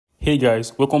Hey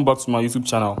guys, welcome back to my YouTube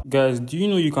channel. Guys, do you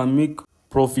know you can make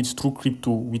profits through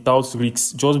crypto without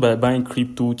risks just by buying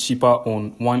crypto cheaper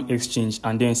on one exchange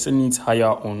and then selling it higher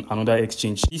on another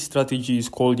exchange? This strategy is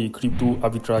called a crypto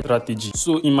arbitrage strategy.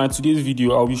 So in my today's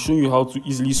video, I'll be showing you how to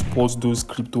easily spot those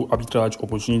crypto arbitrage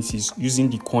opportunities using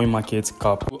the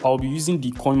CoinMarketCap. So I'll be using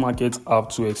the CoinMarket app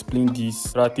to explain this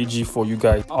strategy for you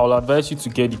guys. I'll advise you to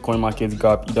get the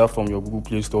CoinMarketCap either from your Google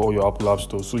Play Store or your Apple App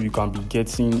Store so you could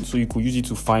use it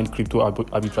to find crypto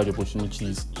arbitrage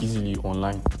opportunities easily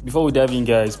online. Before we dive in,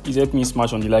 guys, please help me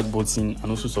smash on the like button and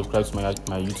also subscribe to my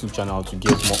YouTube channel to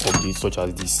get more updates such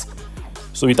as this.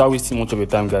 So without wasting much of your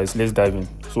time, guys, let's dive in.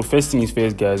 So first thing is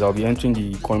first, guys, I'll be entering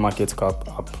the CoinMarketCap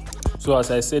app. So as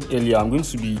I said earlier, I'm going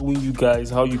to be showing you guys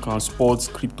how you can spot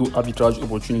crypto arbitrage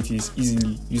opportunities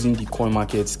easily using the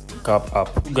CoinMarketCap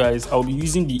app. Guys, I'll be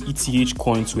using the ETH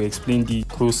coin to explain the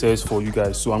process for you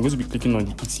guys. So I'm going to be clicking on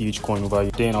the ETH coin over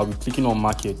here. Then I'll be clicking on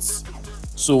markets.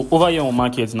 So over here on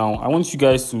markets now, I want you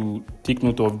guys to take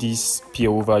note of this pair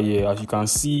over here. As you can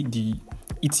see, the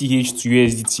ETH to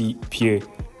USDT pair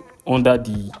under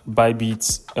the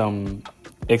Bybit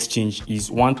exchange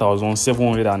is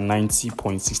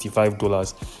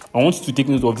 $1,790.65. I want you to take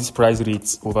note of this price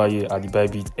rate over here at the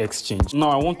Bybit exchange. Now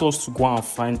I want us to go and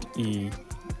find a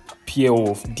pair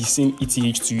of the same ETH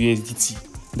to USDT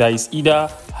that is either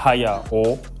higher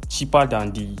or cheaper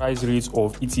than the price rate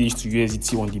of ETH to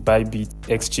USDT on the Bybit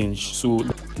exchange. So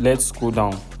let's go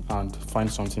down and find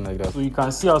something like that. So you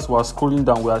can see as we are scrolling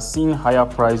down, we are seeing higher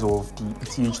price of the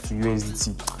ETH to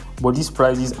USDT, but these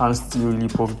prices aren't still really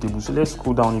profitable. So let's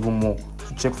scroll down even more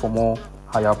to check for more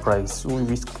higher price. So if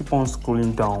we keep on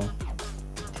scrolling down,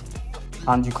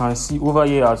 and you can see over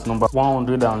here at number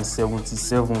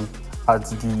 177 at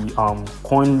the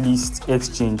CoinList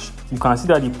exchange, you can see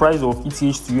that the price of ETH to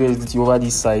USDT over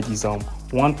this side is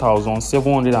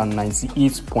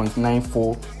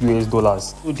 $1,798.94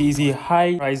 US. So there is a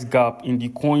high price gap in the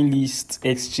CoinList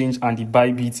exchange and the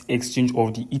Bybit exchange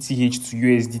of the ETH to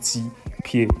USDT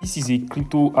pair. This is a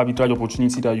crypto arbitrage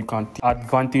opportunity that you can take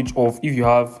advantage of if you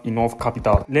have enough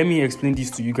capital. Let me explain this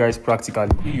to you guys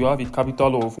practically. If you have a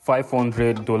capital of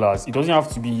 $500, it doesn't have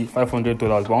to be $500,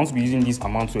 but I want to be using this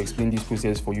amount to explain this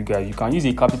process for you guys. You can use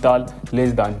a capital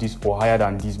less than this or higher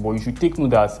than this, but you should take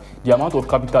note that the amount of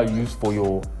capital you use for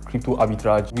your crypto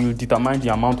arbitrage will determine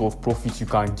the amount of profit you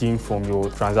can gain from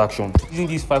your transaction. Using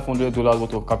this $500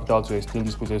 worth of capital to explain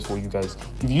this process for you guys.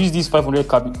 If you use this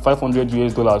 $500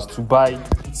 US to buy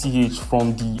ETH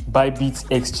from the Bybit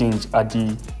exchange at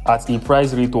a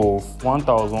price rate of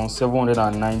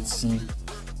 $1,790,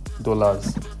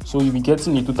 so you'll be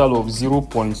getting a total of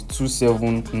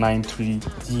 0.2793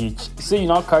 ETH. Say you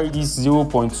now carry this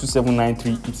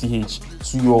 0.2793 ETH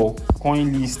to your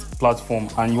CoinList platform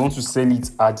and you want to sell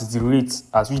it at the rate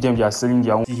at which they are selling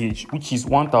their own ETH, which is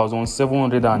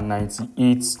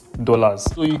 $1,798.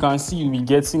 So you can see you'll be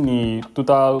getting a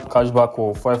total cashback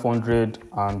of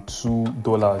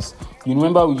 $502. You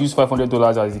remember we used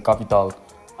 $500 as the capital.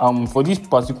 For this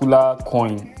particular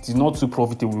coin, it is not too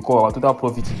profitable because our total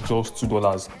profit is just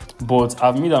 $2. But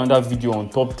I've made another video on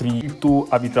top 3 crypto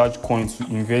arbitrage coins to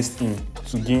invest in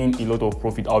to gain a lot of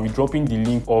profit. I'll be dropping the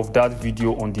link of that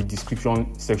video on the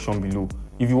description section below.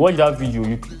 If you watch that video,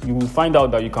 you will find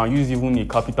out that you can use even a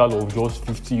capital of just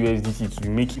 50 USDT to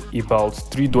make about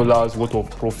 $3 worth of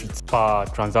profit per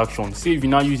transaction. Say if you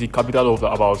now use a capital of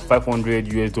about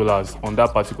 $500 US on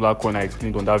that particular coin I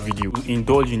explained on that video, you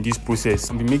indulge in this process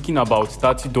and be making about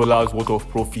 $30 worth of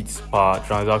profits per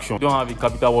transaction. If you don't have a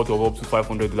capital worth of up to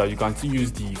 $500, you can still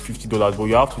use the $50, but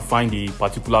you have to find a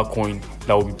particular coin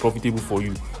that will be profitable for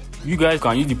you. You guys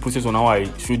can use the process on how I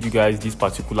showed you guys this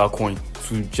particular coin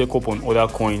to check up on other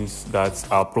coins that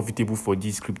are profitable for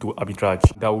this crypto arbitrage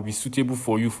that will be suitable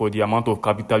for you for the amount of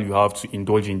capital you have to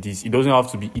indulge in this. It doesn't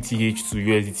have to be ETH to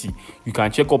USDT. You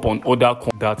can check up on other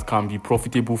coins that can be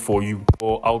profitable for you.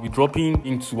 Or I'll be dropping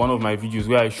into one of my videos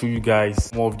where I show you guys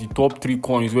some of the top 3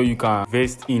 coins where you can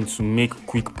invest in to make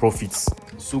quick profits.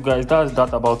 So guys, that's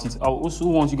that about it. I also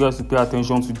want you guys to pay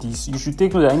attention to this. You should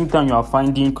take note that anytime you are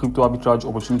finding crypto arbitrage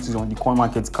opportunities on the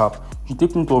CoinMarketCap, you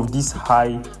take note of this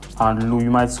high and low.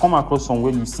 You might come across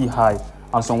somewhere you see high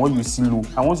and somewhere you see low.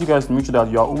 I want you guys to make sure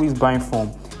that you are always buying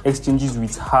from exchanges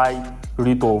with high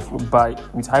rate of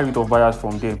buyers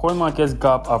from them.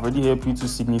 CoinMarketCap have already helped you to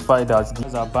signify that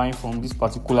these are buying from these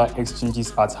particular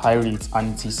exchanges at high rates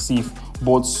and it is safe.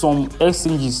 But some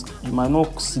exchanges, you might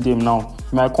not see them now.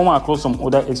 You might come across some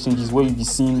other exchanges where you'll be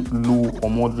seeing low or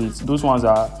moderate. Those ones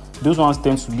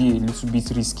tend to be a little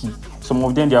bit risky. So some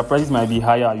of them, their prices might be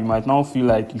higher. You might now feel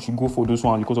like you should go for those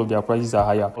ones because of their prices are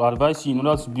higher. I'll advise you, in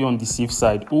order to be on the safe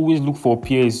side, always look for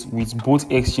pairs with both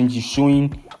exchanges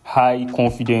showing high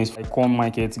confidence like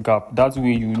CoinMarketCap. That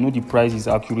way you know the price is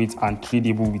accurate and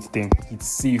tradable with them. It's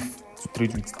safe to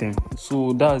trade with them.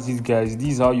 So that's it, guys.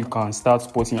 This is how you can start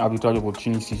spotting arbitrage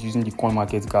opportunities using the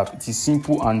CoinMarketCap. It is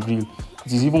simple and real.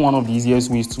 It is even one of the easiest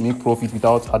ways to make profit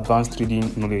without advanced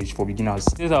trading knowledge for beginners.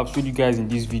 As I've showed you guys in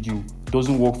this video,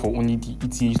 doesn't work for only the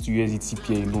ETH to USDT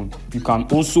pair alone. You can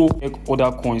also check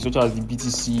other coins such as the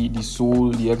BTC, the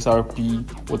SOL, the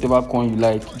XRP, whatever coin you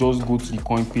like. Just go to the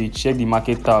coin page, check the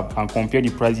market tab, and compare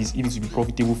the prices if it will be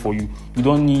profitable for you. You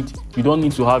don't need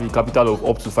to have a capital of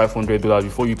up to $500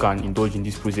 before you can indulge in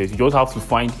this process. You just have to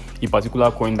find a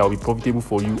particular coin that will be profitable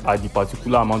for you at the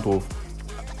particular amount of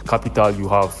capital you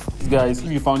have. Guys,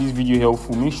 if you found this video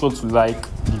helpful, make sure to like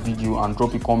the video and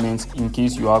drop a comment in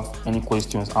case you have any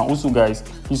questions. And also, guys,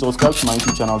 please subscribe to my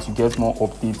YouTube channel to get more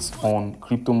updates on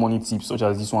crypto money tips such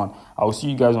as this one. I'll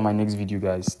see you guys on my next video,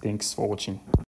 guys. Thanks for watching.